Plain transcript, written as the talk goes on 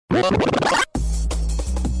The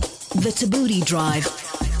Tabooty Drive.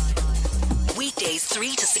 Weekdays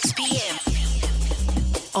 3 to 6 p.m.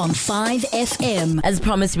 on 5FM. As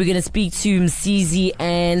promised, we're going to speak to Msizi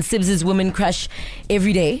and Sibs' woman crush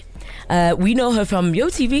every day. We know her from Yo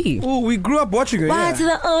TV. Oh, we grew up watching her. Y Yeah. to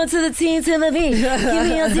the O to the T to the V. Give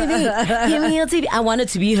me your TV. Give me your TV. I wanted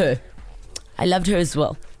to be her. I loved her as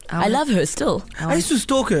well. I love her still. I used to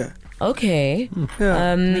stalk her. Okay.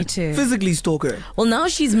 Yeah. Me too. Physically stalk her. Well, now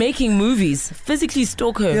she's making movies. Physically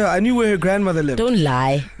stalk her. Yeah, I knew where her grandmother lived. Don't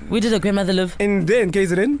lie. Where did her grandmother live? In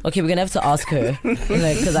KZN. Okay, we're going to have to ask her.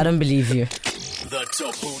 Because I don't believe you. The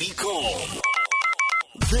Tabooty Call.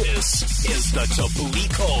 This is the Tabooty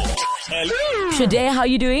Call. Hello. Sade, how are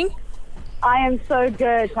you doing? I am so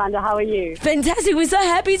good, Tanda. How are you? Fantastic. We're so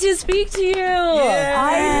happy to speak to you.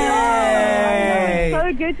 I know. It's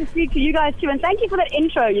so good to speak to you guys too. And thank you for that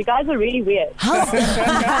intro. You guys are really weird.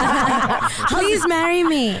 Please marry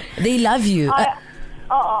me. They love you.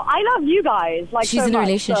 I love you guys. Like, She's so in a much,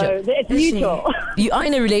 relationship. So it's mutual. You are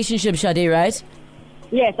in a relationship, Sade, right?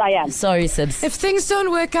 Yes, I am. Sorry, Sibs. If things don't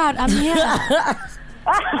work out, I'm here.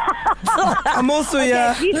 I'm also,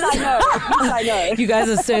 yeah. At least I know. At least I know. You guys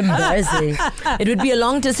are so embarrassing. It would be a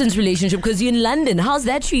long distance relationship because you're in London. How's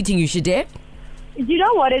that treating you, Sade? You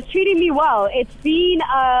know what? It's treating me well. It's been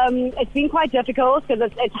quite difficult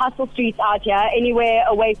because it's hustle streets out here. Anywhere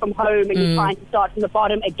away from home and you're trying to start from the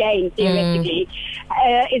bottom again, theoretically,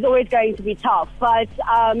 is always going to be tough. But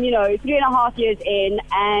 3.5 years in,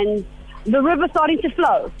 and the river's starting to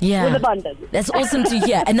flow with abundance. That's awesome to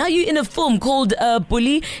hear. And now you're in a film called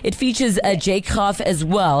Bully. It features Jake Graf as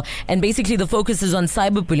well. And basically the focus is on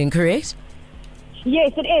cyberbullying, correct?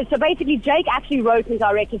 Yes, it is. So basically, Jake actually wrote and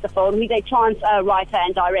directed the film. He's a trans writer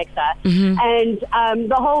and director. And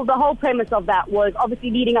the whole premise of that was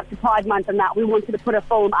obviously leading up to Pride Month and that we wanted to put a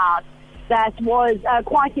film out that was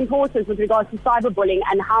quite important with regards to cyberbullying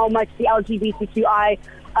and how much the LGBTQI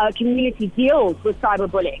community deals with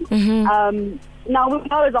cyberbullying. Now, we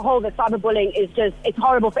know as a whole that cyberbullying is it's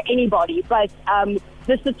horrible for anybody, but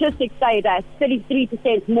the statistics say that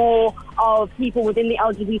 33% more of people within the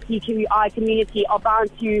LGBTQI community are bound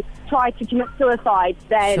to try to commit suicide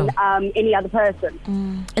than any other person.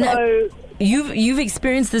 So you've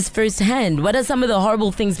experienced this firsthand. What are some of the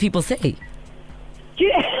horrible things people say? You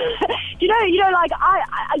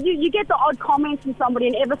get the odd comments from somebody,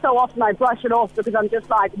 and ever so often I brush it off because I'm just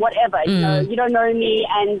like, whatever, you don't know me,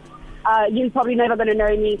 and you're probably never going to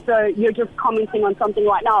know me, so you're just commenting on something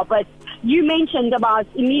right now. But you mentioned about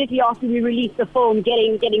immediately after we released the film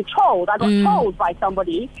getting trolled. I got trolled by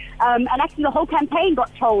somebody, and actually the whole campaign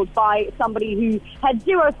got trolled by somebody who had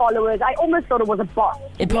 0 followers. I almost thought it was a bot.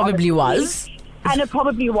 It probably was. And it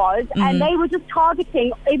probably was. And they were just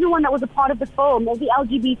targeting everyone that was a part of the film, all the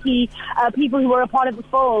LGBT people who were a part of the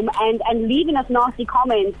film, and leaving us nasty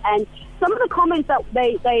comments. And some of the comments that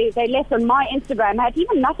they left on my Instagram had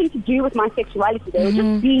even nothing to do with my sexuality. They were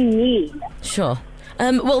just being mean. Sure.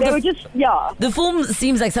 The film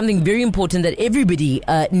seems like something very important that everybody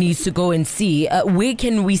needs to go and see. Where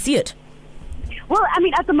can we see it? Well, I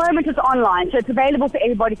mean, at the moment it's online, so it's available for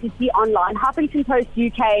everybody to see online. Huffington Post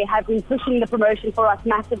UK have been pushing the promotion for us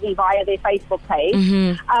massively via their Facebook page.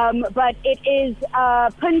 But it is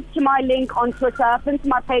pinned to my link on Twitter, pinned to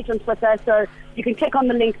my page on Twitter, so you can click on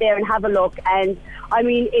the link there and have a look. And I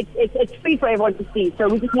mean, it's free for everyone to see. So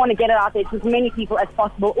we just want to get it out there to as many people as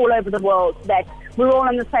possible all over the world, that we're all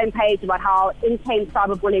on the same page about how intense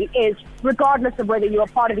cyberbullying is, regardless of whether you're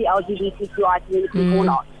part of the LGBTQI community or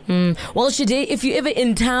not. Well, Sade, if you're ever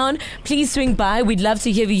in town, please swing by. We'd love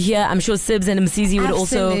to have you here. I'm sure Sibs and Msizi would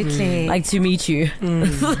also like to meet you.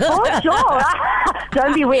 Oh, sure.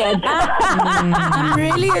 Don't be weird. I'm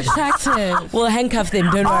really attractive. We'll handcuff them,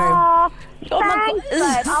 don't worry. Thanks,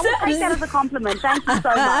 I will take that as a compliment. Thank you so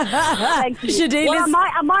much. Thank you. Sade, well,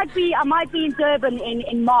 I might be in Durban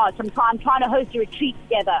in March. I'm trying to host a retreat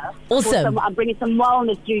together. Awesome. I'm bringing some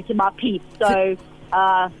wellness due to my peeps. So.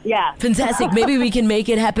 Yeah. Fantastic. Maybe we can make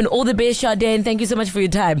it happen. All the best, Sade, and thank you so much for your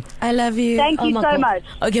time. I love you. Thank you so much.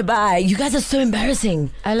 Okay, bye. You guys are so embarrassing.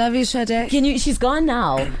 I love you, Sade. She's gone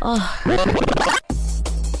now. Oh.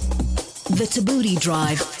 The Tabooty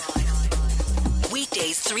Drive.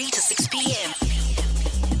 Weekdays 3 to 6 p.m.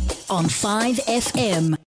 on 5FM.